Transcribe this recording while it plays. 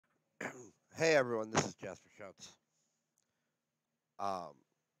Hey everyone, this is Jasper Schutz. Um,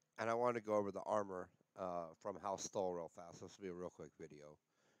 and I want to go over the armor from House Thule real fast. This will be a real quick video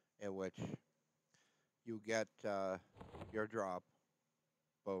in which you get your drop.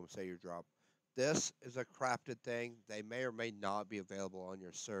 Boom, say your drop. This is a crafted thing. They may or may not be available on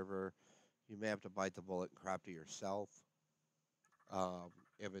your server. You may have to bite the bullet and craft it yourself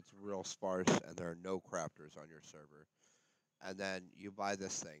if it's real sparse and there are no crafters on your server. And then you buy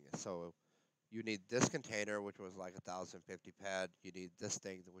this thing. So you need this container, which was like 1,050 pad. You need this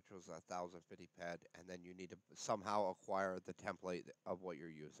thing, which was 1,050 pad, and then you need to somehow acquire the template of what you're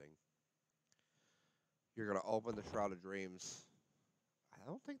using. You're gonna open the Shroud of Dreams. I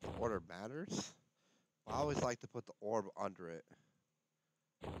don't think the order matters. I always like to put the orb under it,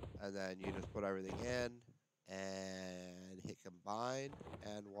 and then you just put everything in and hit combine,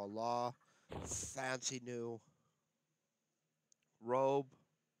 and voila, fancy new robe.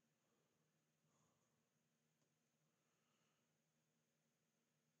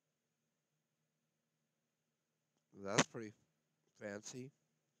 That's pretty fancy.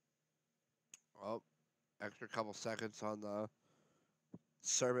 Oh, extra couple seconds on the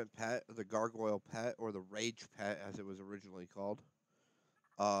servant pet, the gargoyle pet, or the rage pet as it was originally called.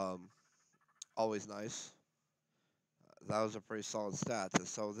 Um, Always nice. That was a pretty solid stats. And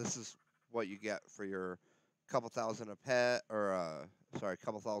so this is what you get for your couple thousand a pet, or sorry,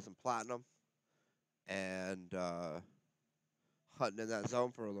 couple thousand platinum, and hunting in that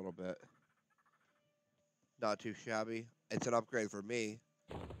zone for a little bit. Not too shabby. It's an upgrade for me.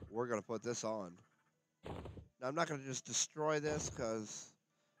 We're gonna put this on. Now I'm not gonna just destroy this because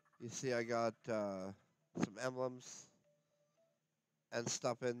you see I got some emblems and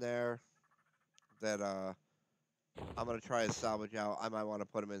stuff in there that I'm gonna try and salvage out. I might want to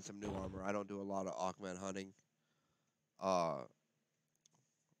put them in some new armor. I don't do a lot of Augment hunting, uh,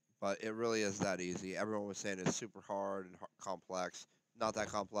 but it really is that easy. Everyone was saying it's super hard and complex. Not that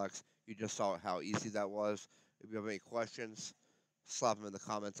complex. You just saw how easy that was. If you have any questions, slap them in the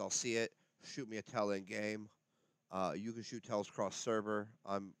comments. I'll see it. Shoot me a tell in game. You can shoot tells cross server.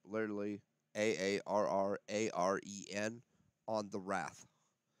 I'm literally AARRAREN on the Wrath.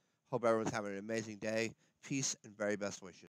 Hope everyone's having an amazing day. Peace and very best wishes.